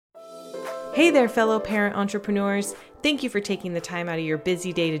Hey there, fellow parent entrepreneurs. Thank you for taking the time out of your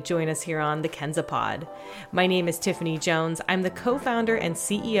busy day to join us here on the Kenza Pod. My name is Tiffany Jones. I'm the co-founder and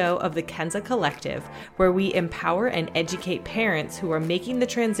CEO of the Kenza Collective, where we empower and educate parents who are making the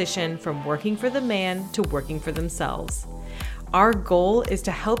transition from working for the man to working for themselves. Our goal is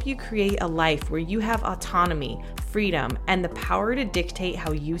to help you create a life where you have autonomy, freedom, and the power to dictate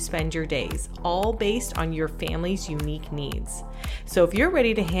how you spend your days, all based on your family's unique needs. So if you're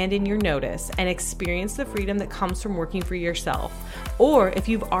ready to hand in your notice and experience the freedom that comes from working for yourself, or if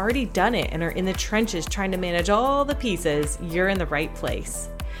you've already done it and are in the trenches trying to manage all the pieces, you're in the right place.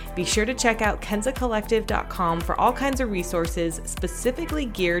 Be sure to check out kenzacollective.com for all kinds of resources specifically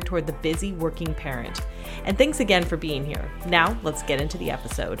geared toward the busy working parent. And thanks again for being here. Now, let's get into the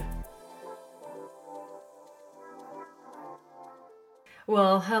episode.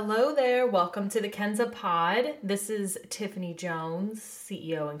 Well, hello there. Welcome to the Kenza Pod. This is Tiffany Jones,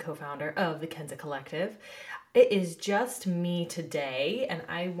 CEO and co-founder of the Kenza Collective. It is just me today, and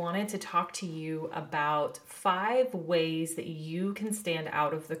I wanted to talk to you about 5 ways that you can stand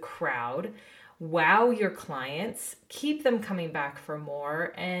out of the crowd, wow your clients, keep them coming back for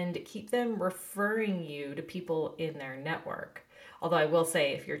more, and keep them referring you to people in their network. Although I will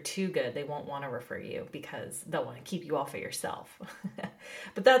say, if you're too good, they won't want to refer you because they'll want to keep you all for yourself.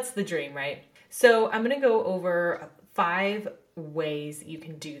 But that's the dream, right? So I'm going to go over 5 ways you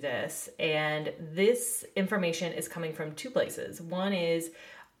can do this. And this information is coming from 2 places. One is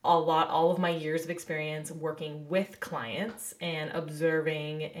all of my years of experience working with clients and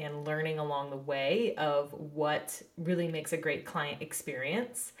observing and learning along the way of what really makes a great client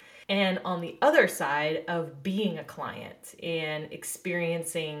experience. And on the other side of being a client and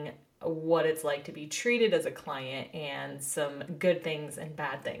experiencing what it's like to be treated as a client and some good things and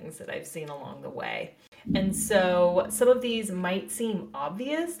bad things that I've seen along the way. And so some of these might seem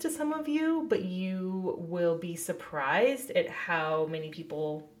obvious to some of you, but you will be surprised at how many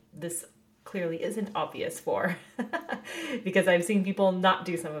people this clearly isn't obvious for because I've seen people not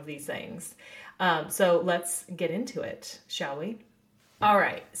do some of these things. So let's get into it, shall we? All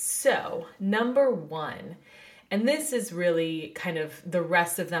right, so number 1, and this is really kind of the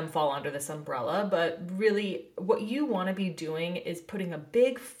rest of them fall under this umbrella, but really what you want to be doing is putting a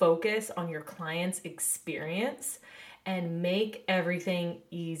big focus on your client's experience and make everything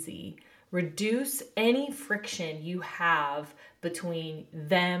easy. Reduce any friction you have between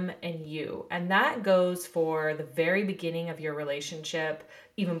them and you. And that goes for the very beginning of your relationship,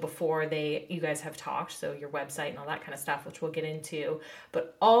 even before you guys have talked, so your website and all that kind of stuff, which we'll get into,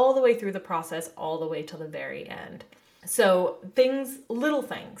 but all the way through the process, all the way till the very end. So little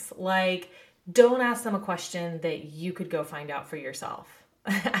things like don't ask them a question that you could go find out for yourself.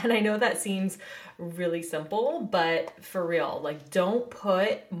 And I know that seems really simple, but for real, don't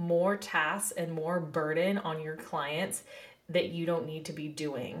put more tasks and more burden on your clients that you don't need to be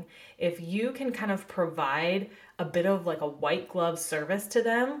doing. If you can kind of provide a bit of a white glove service to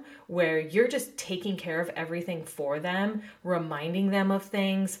them where you're just taking care of everything for them, reminding them of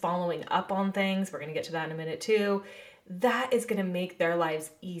things, following up on things, we're going to get to that in a minute too, that is going to make their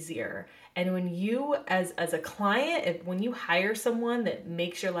lives easier. And when you, as a client, when you hire someone that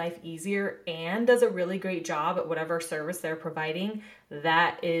makes your life easier and does a really great job at whatever service they're providing,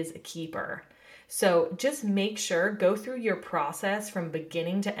 that is a keeper. So just make sure, go through your process from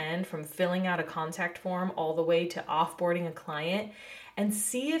beginning to end, from filling out a contact form all the way to offboarding a client, and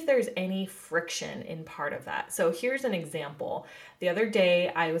see if there's any friction in part of that. So here's an example. The other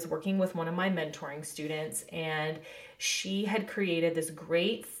day, I was working with one of my mentoring students, and she had created this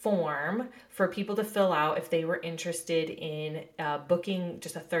great form for people to fill out if they were interested in booking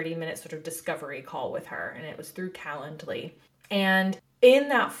just a 30-minute sort of discovery call with her, and it was through Calendly. And in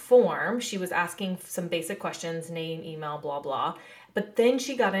that form, she was asking some basic questions, name, email, blah, blah. But then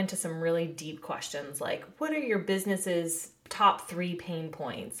she got into some really deep questions like, what are your business's top 3 pain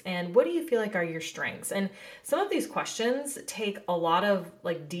points? And what do you feel like are your strengths? And some of these questions take a lot of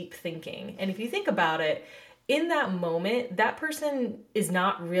deep thinking. And if you think about it, in that moment, that person is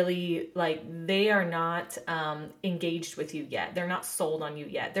not really they are not engaged with you yet. They're not sold on you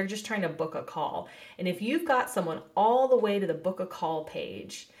yet. They're just trying to book a call. And if you've got someone all the way to the book a call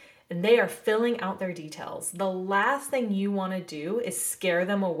page and they are filling out their details, the last thing you want to do is scare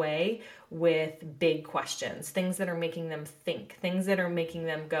them away with big questions, things that are making them think, things that are making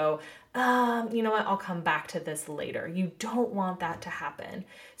them go, you know what, I'll come back to this later. You don't want that to happen.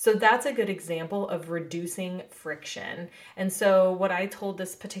 So that's a good example of reducing friction. And so what I told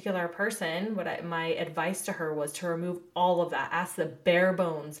this particular person, my advice to her was to remove all of that. Ask the bare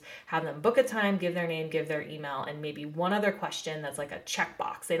bones, have them book a time, give their name, give their email, and maybe one other question that's like a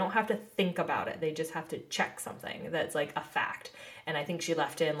checkbox. They don't have to think about it. They just have to check something that's like a fact. And I think she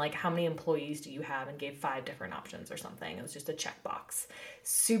left in like, how many employees do you have? And gave 5 different options or something. It was just a checkbox.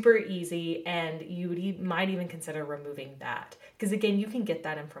 Super easy. And you might even consider removing that. Because again, you can get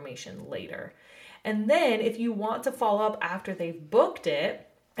that information later. And then if you want to follow up after they've booked it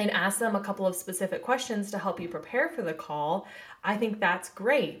and ask them a couple of specific questions to help you prepare for the call, I think that's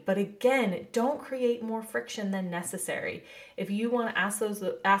great. But again, don't create more friction than necessary. If you want to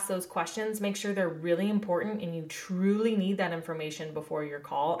ask those questions, make sure they're really important and you truly need that information before your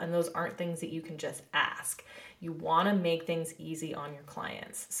call. And those aren't things that you can just ask. You want to make things easy on your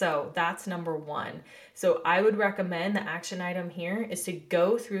clients. So that's number 1. So I would recommend the action item here is to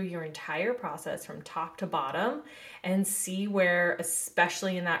go through your entire process from top to bottom and see where,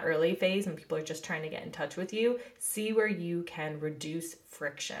 especially in that early phase when people are just trying to get in touch with you, see where you can reduce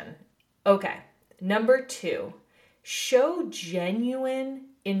friction. Okay, number 2, show genuine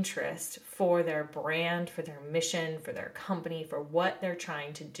interest for their brand, for their mission, for their company, for what they're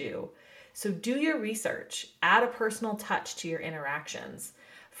trying to do. So do your research, add a personal touch to your interactions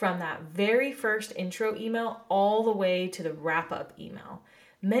from that very first intro email all the way to the wrap-up email.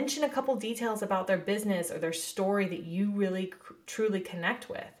 Mention a couple details about their business or their story that you really truly connect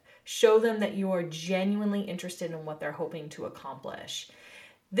with. Show them that you are genuinely interested in what they're hoping to accomplish.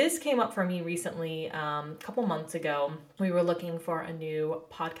 This came up for me recently, a couple months ago. We were looking for a new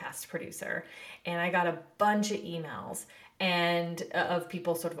podcast producer, and I got a bunch of emails and of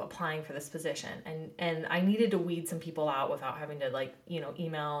people sort of applying for this position. And I needed to weed some people out without having to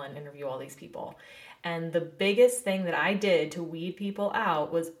email and interview all these people. And the biggest thing that I did to weed people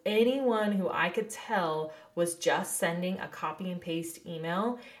out was anyone who I could tell was just sending a copy and paste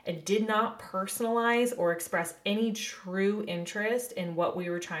email and did not personalize or express any true interest in what we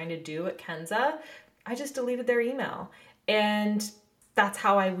were trying to do at Kenza. I just deleted their email. And that's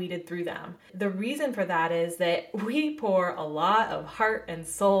how I weeded through them. The reason for that is that we pour a lot of heart and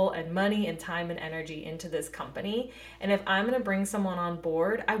soul and money and time and energy into this company. And if I'm going to bring someone on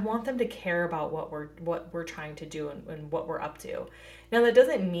board, I want them to care about what we're trying to do and what we're up to. Now, that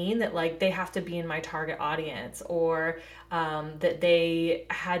doesn't mean that they have to be in my target audience or that they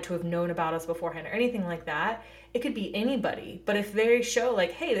had to have known about us beforehand or anything like that. It could be anybody, but if they show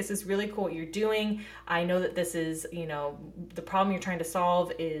hey, this is really cool what you're doing. I know that this is, the problem you're trying to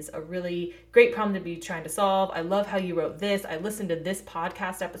solve is a really great problem to be trying to solve. I love how you wrote this. I listened to this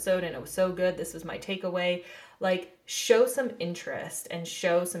podcast episode and it was so good. This was my takeaway. Show some interest and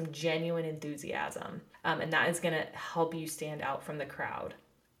show some genuine enthusiasm. And that is going to help you stand out from the crowd.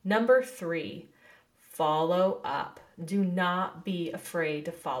 Number 3, follow up. Do not be afraid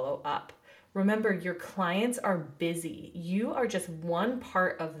to follow up. Remember, your clients are busy. You are just one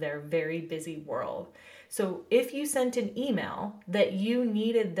part of their very busy world. So if you sent an email that you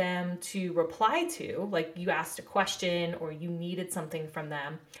needed them to reply to, you asked a question or you needed something from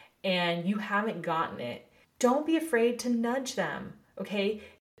them and you haven't gotten it, don't be afraid to nudge them, okay?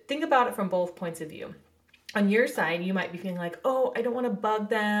 Think about it from both points of view. On your side, you might be feeling oh, I don't want to bug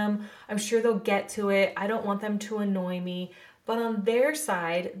them. I'm sure they'll get to it. I don't want them to annoy me. But on their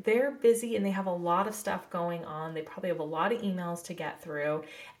side, they're busy and they have a lot of stuff going on. They probably have a lot of emails to get through.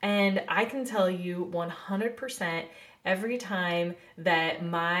 And I can tell you 100% every time that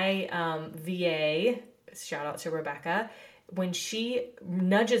my VA, shout out to Rebecca, when she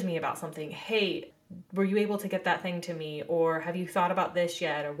nudges me about something, hey, were you able to get that thing to me? Or have you thought about this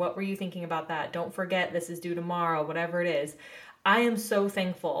yet? Or what were you thinking about that? Don't forget, this is due tomorrow, whatever it is. I am so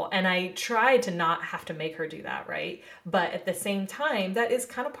thankful, and I try to not have to make her do that, right? But at the same time, that is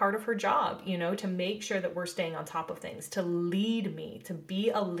kind of part of her job, to make sure that we're staying on top of things, to lead me, to be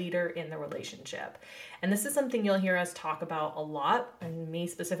a leader in the relationship. And this is something you'll hear us talk about a lot, and me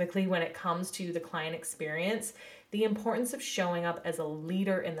specifically when it comes to the client experience, the importance of showing up as a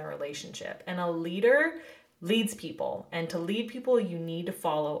leader in the relationship. And a leader leads people, and to lead people, you need to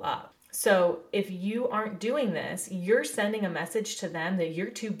follow up. So if you aren't doing this, you're sending a message to them that you're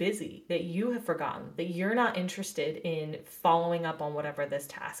too busy, that you have forgotten, that you're not interested in following up on whatever this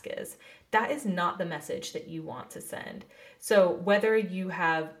task is. That is not the message that you want to send. So whether you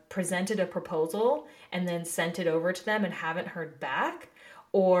have presented a proposal and then sent it over to them and haven't heard back,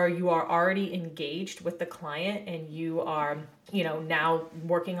 or you are already engaged with the client and you are, now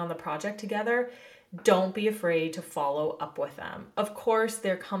working on the project together, don't be afraid to follow up with them. Of course,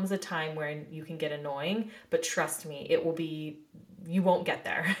 there comes a time where you can get annoying, but trust me, you won't get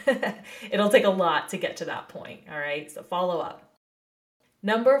there. It'll take a lot to get to that point. All right. So follow up.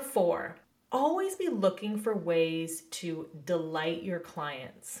 Number 4, always be looking for ways to delight your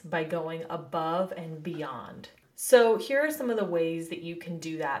clients by going above and beyond. So here are some of the ways that you can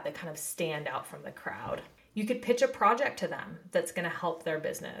do that kind of stand out from the crowd. You could pitch a project to them that's going to help their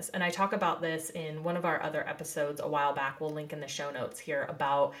business. And I talk about this in one of our other episodes a while back. We'll link in the show notes here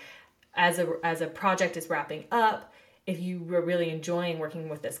about as a project is wrapping up, if you were really enjoying working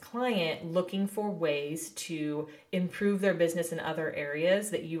with this client, looking for ways to improve their business in other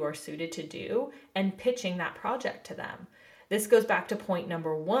areas that you are suited to do and pitching that project to them. This goes back to point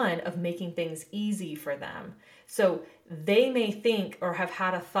number 1 of making things easy for them. So they may think or have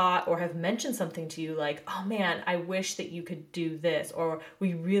had a thought or have mentioned something to you like, oh man, I wish that you could do this, or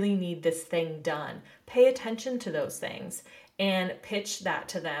we really need this thing done. Pay attention to those things and pitch that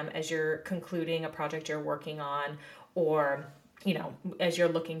to them as you're concluding a project you're working on, or, as you're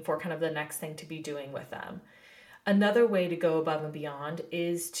looking for kind of the next thing to be doing with them. Another way to go above and beyond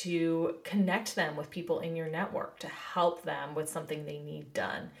is to connect them with people in your network to help them with something they need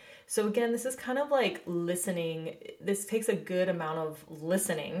done. So again, this is kind of like listening. This takes a good amount of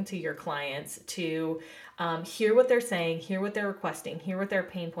listening to your clients to hear what they're saying, hear what they're requesting, hear what their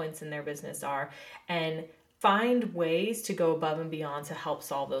pain points in their business are, and find ways to go above and beyond to help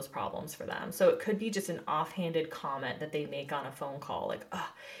solve those problems for them. So it could be just an offhanded comment that they make on a phone call. Like,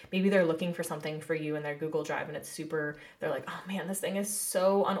 maybe they're looking for something for you in their Google Drive and they're like, oh man, this thing is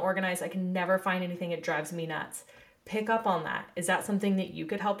so unorganized. I can never find anything. It drives me nuts. Pick up on that. Is that something that you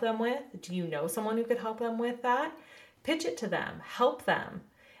could help them with? Do you know someone who could help them with that? Pitch it to them. Help them.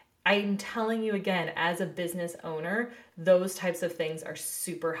 I'm telling you again, as a business owner, those types of things are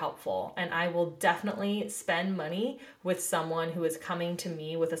super helpful. And I will definitely spend money with someone who is coming to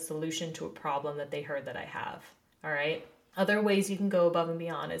me with a solution to a problem that they heard that I have. All right. Other ways you can go above and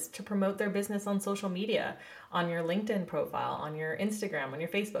beyond is to promote their business on social media, on your LinkedIn profile, on your Instagram, on your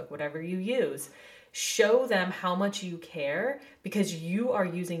Facebook, whatever you use. Show them how much you care because you are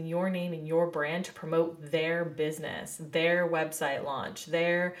using your name and your brand to promote their business, their website launch,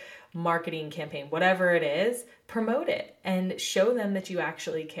 their marketing campaign, whatever it is. Promote it and show them that you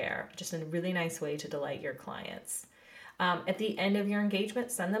actually care. Just a really nice way to delight your clients. At the end of your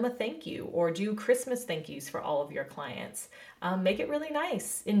engagement, send them a thank you or do Christmas thank yous for all of your clients. Make it really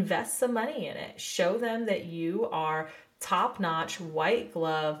nice. Invest some money in it. Show them that you are top-notch, white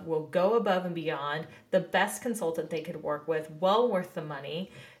glove, will go above and beyond, the best consultant they could work with, well worth the money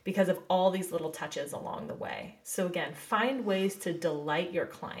because of all these little touches along the way. So again, find ways to delight your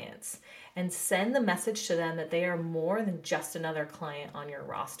clients and send the message to them that they are more than just another client on your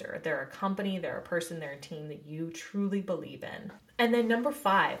roster. They're a company, they're a person, they're a team that you truly believe in. And then number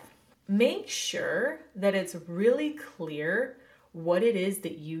 5, make sure that it's really clear what it is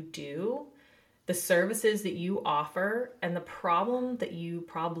that you do, the services that you offer, and the problem that you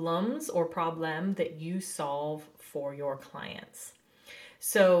solve for your clients.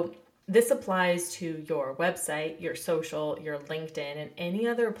 So this applies to your website, your social, your LinkedIn, and any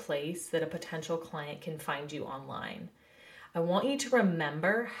other place that a potential client can find you online. I want you to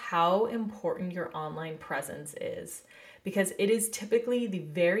remember how important your online presence is because it is typically the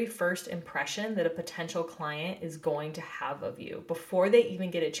very first impression that a potential client is going to have of you before they even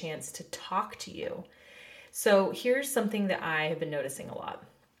get a chance to talk to you. So here's something that I have been noticing a lot.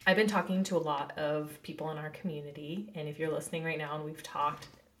 I've been talking to a lot of people in our community, and if you're listening right now and we've talked,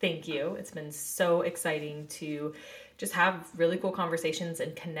 thank you. It's been so exciting to just have really cool conversations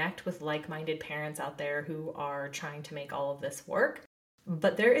and connect with like-minded parents out there who are trying to make all of this work.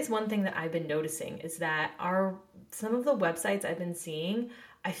 But there is one thing that I've been noticing is that some of the websites I've been seeing,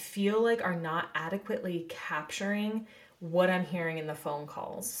 I feel like are not adequately capturing what I'm hearing in the phone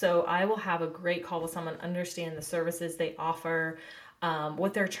calls. So I will have a great call with someone, understand the services they offer,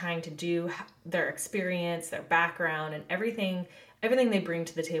 what they're trying to do, their experience, their background, and everything they bring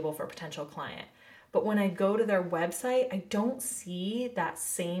to the table for a potential client. But when I go to their website, I don't see that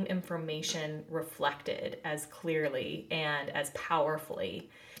same information reflected as clearly and as powerfully.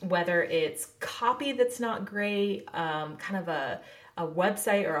 Whether it's copy that's not great, kind of a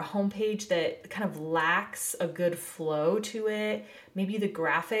website or a homepage that kind of lacks a good flow to it. Maybe the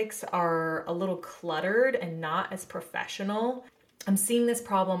graphics are a little cluttered and not as professional. I'm seeing this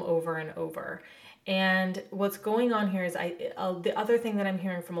problem over and over. And what's going on here is the other thing that I'm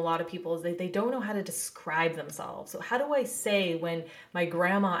hearing from a lot of people is they don't know how to describe themselves. So how do I say when my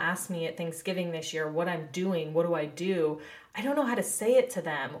grandma asked me at Thanksgiving this year what I'm doing, what do I do? I don't know how to say it to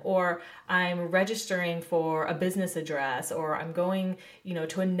them. Or I'm registering for a business address, or I'm going,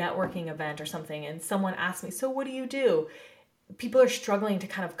 to a networking event or something, and someone asks me, so what do you do? People are struggling to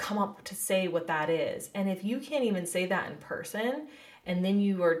kind of come up to say what that is. And if you can't even say that in person, and then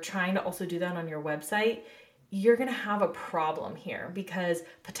you are trying to also do that on your website, you're going to have a problem here, because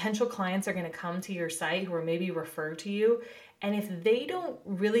potential clients are going to come to your site who are maybe referred to you. And if they don't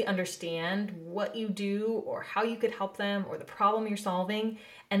really understand what you do or how you could help them or the problem you're solving,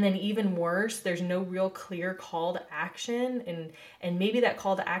 and then even worse, there's no real clear call to action. And maybe that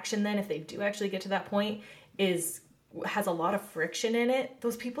call to action then, if they do actually get to that point, has a lot of friction in it,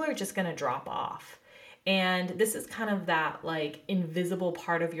 those people are just going to drop off. And this is kind of that like invisible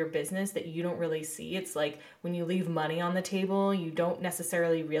part of your business that you don't really see. It's like when you leave money on the table, you don't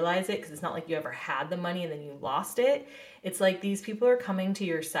necessarily realize it because it's not like you ever had the money and then you lost it. It's like these people are coming to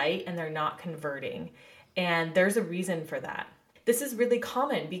your site and they're not converting. And there's a reason for that. This is really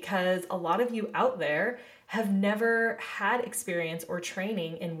common because a lot of you out there have never had experience or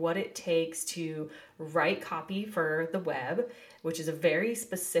training in what it takes to write copy for the web, which is a very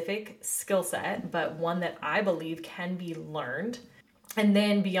specific skill set, but one that I believe can be learned. And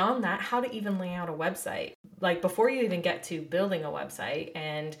then beyond that, how to even lay out a website. Like before you even get to building a website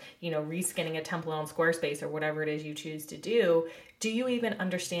and, reskinning a template on Squarespace or whatever it is you choose to do you even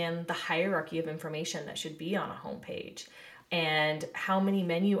understand the hierarchy of information that should be on a homepage? And how many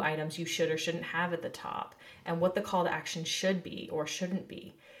menu items you should or shouldn't have at the top, and what the call to action should be or shouldn't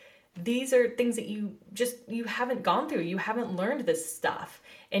be. These are things that you haven't gone through. You haven't learned this stuff.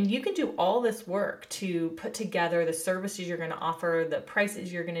 And you can do all this work to put together the services you're going to offer, the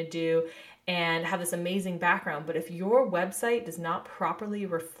prices you're going to do, and have this amazing background. But if your website does not properly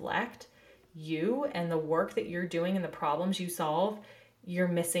reflect you and the work that you're doing and the problems you solve, you're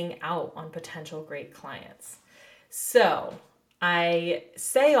missing out on potential great clients. So I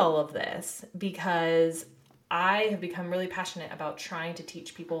say all of this because I have become really passionate about trying to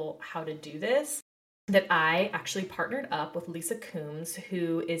teach people how to do this. That I actually partnered up with Lisa Coombs,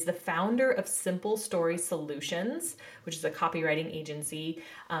 who is the founder of Simple Story Solutions, which is a copywriting agency.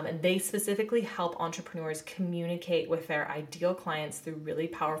 And they specifically help entrepreneurs communicate with their ideal clients through really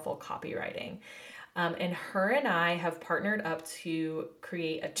powerful copywriting. And her and I have partnered up to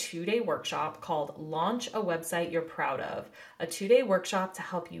create a 2-day workshop called Launch a Website You're Proud Of. A 2-day workshop to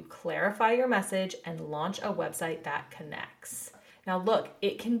help you clarify your message and launch a website that connects. Now look,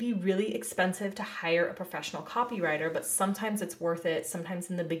 it can be really expensive to hire a professional copywriter, but sometimes it's worth it. Sometimes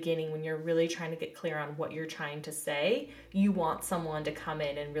in the beginning when you're really trying to get clear on what you're trying to say, you want someone to come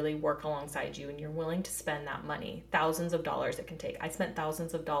in and really work alongside you, and you're willing to spend that money. Thousands of dollars it can take. I spent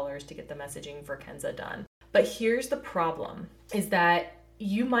thousands of dollars to get the messaging for Kenza done. But here's the problem, is that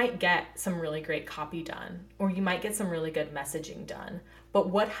you might get some really great copy done, or you might get some really good messaging done. But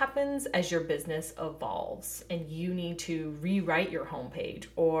what happens as your business evolves and you need to rewrite your homepage?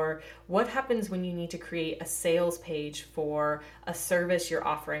 Or what happens when you need to create a sales page for a service you're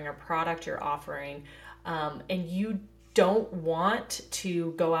offering or product you're offering, and you don't want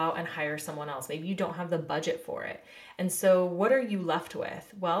to go out and hire someone else? Maybe you don't have the budget for it. And so what are you left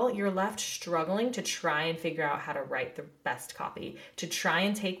with? Well, you're left struggling to try and figure out how to write the best copy, to try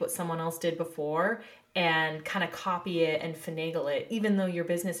and take what someone else did before and kind of copy it and finagle it, even though your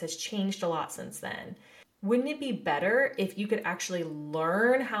business has changed a lot since then. Wouldn't it be better if you could actually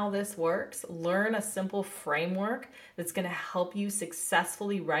learn how this works, learn a simple framework that's going to help you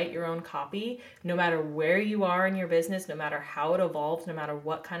successfully write your own copy, no matter where you are in your business, no matter how it evolves, no matter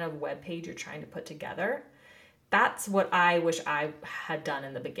what kind of web page you're trying to put together? That's what I wish I had done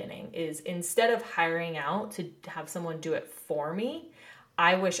in the beginning, is instead of hiring out to have someone do it for me,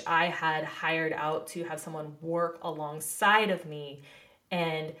 I wish I had hired out to have someone work alongside of me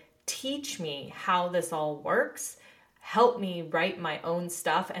and teach me how this all works, help me write my own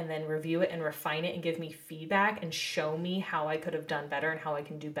stuff and then review it and refine it and give me feedback and show me how I could have done better and how I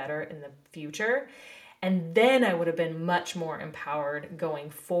can do better in the future. And then I would have been much more empowered going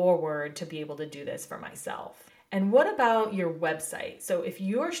forward to be able to do this for myself. And what about your website? So if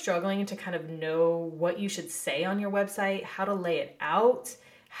you're struggling to kind of know what you should say on your website, how to lay it out,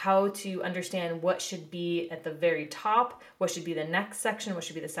 how to understand what should be at the very top, what should be the next section, what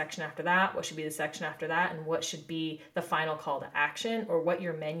should be the section after that, what should be the section after that, and what should be the final call to action, or what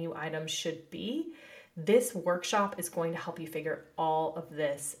your menu items should be, this workshop is going to help you figure all of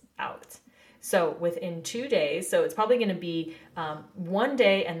this out. So within 2 days, so it's probably going to be 1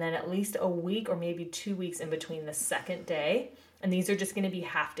 day and then at least a week or maybe 2 weeks in between the second day. And these are just going to be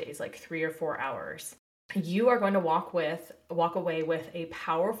half days, like 3 or 4 hours. You are going to walk away with a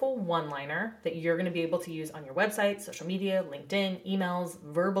powerful one-liner that you're going to be able to use on your website, social media, LinkedIn, emails,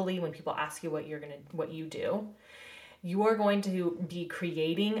 verbally when people ask you what you do. You are going to be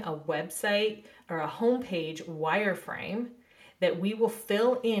creating a website or a homepage wireframe that we will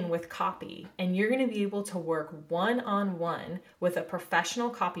fill in with copy, and you're going to be able to work one-on-one with a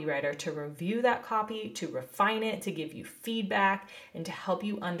professional copywriter to review that copy, to refine it, to give you feedback, and to help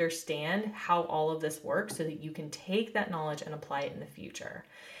you understand how all of this works so that you can take that knowledge and apply it in the future.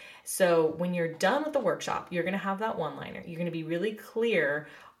 So when you're done with the workshop, you're going to have that one-liner. You're going to be really clear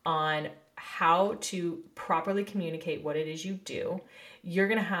on how to properly communicate what it is you do. You're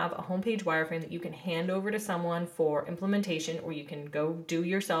going to have a homepage wireframe that you can hand over to someone for implementation, or you can go do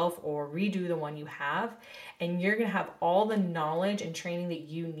yourself or redo the one you have. And you're going to have all the knowledge and training that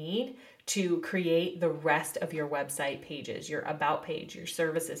you need to create the rest of your website pages, your about page, your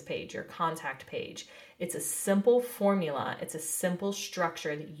services page, your contact page. It's a simple formula. It's a simple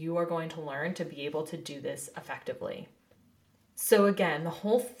structure that you are going to learn to be able to do this effectively. So again, the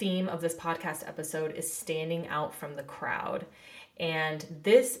whole theme of this podcast episode is standing out from the crowd. And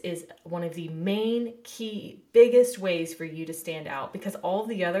this is one of the main key, biggest ways for you to stand out, because all of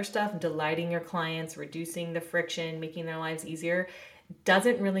the other stuff, delighting your clients, reducing the friction, making their lives easier,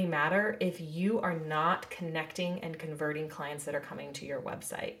 doesn't really matter if you are not connecting and converting clients that are coming to your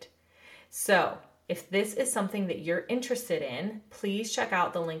website. So if this is something that you're interested in, please check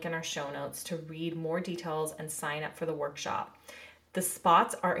out the link in our show notes to read more details and sign up for the workshop. The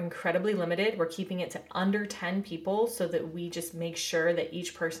spots are incredibly limited. We're keeping it to under 10 people so that we just make sure that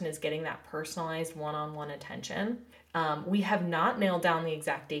each person is getting that personalized one-on-one attention. We have not nailed down the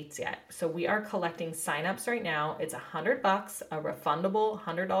exact dates yet. So we are collecting signups right now. It's $100, a refundable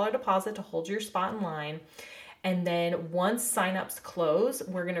 $100 deposit to hold your spot in line. And then once signups close,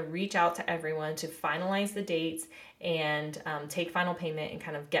 we're going to reach out to everyone to finalize the dates and take final payment and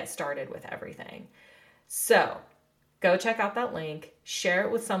kind of get started with everything. So go check out that link, share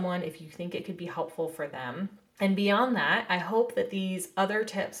it with someone if you think it could be helpful for them. And beyond that, I hope that these other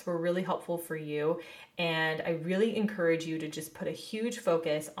tips were really helpful for you. And I really encourage you to just put a huge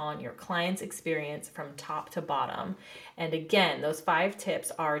focus on your client's experience from top to bottom. And again, those 5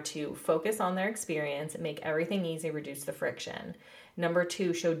 tips are to focus on their experience, make everything easy, reduce the friction. Number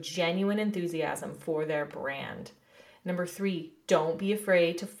 2, show genuine enthusiasm for their brand. Number 3, don't be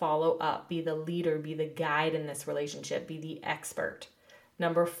afraid to follow up, be the leader, be the guide in this relationship, be the expert.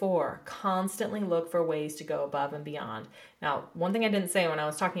 Number 4, constantly look for ways to go above and beyond. Now, one thing I didn't say when I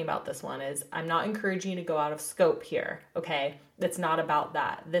was talking about this one is I'm not encouraging you to go out of scope here, okay? It's not about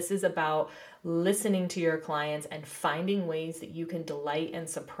that. This is about listening to your clients and finding ways that you can delight and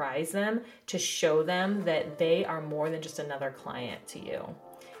surprise them to show them that they are more than just another client to you.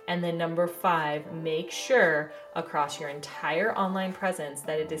 And then number 5, make sure across your entire online presence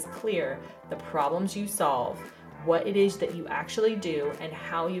that it is clear the problems you solve, what it is that you actually do, and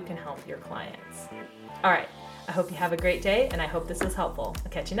how you can help your clients. All right, I hope you have a great day, and I hope this was helpful.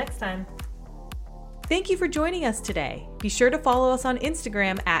 I'll catch you next time. Thank you for joining us today. Be sure to follow us on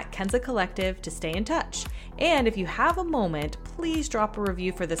Instagram at Kenza Collective to stay in touch. And if you have a moment, please drop a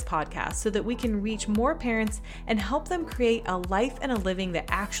review for this podcast so that we can reach more parents and help them create a life and a living that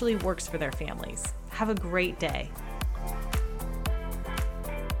actually works for their families. Have a great day.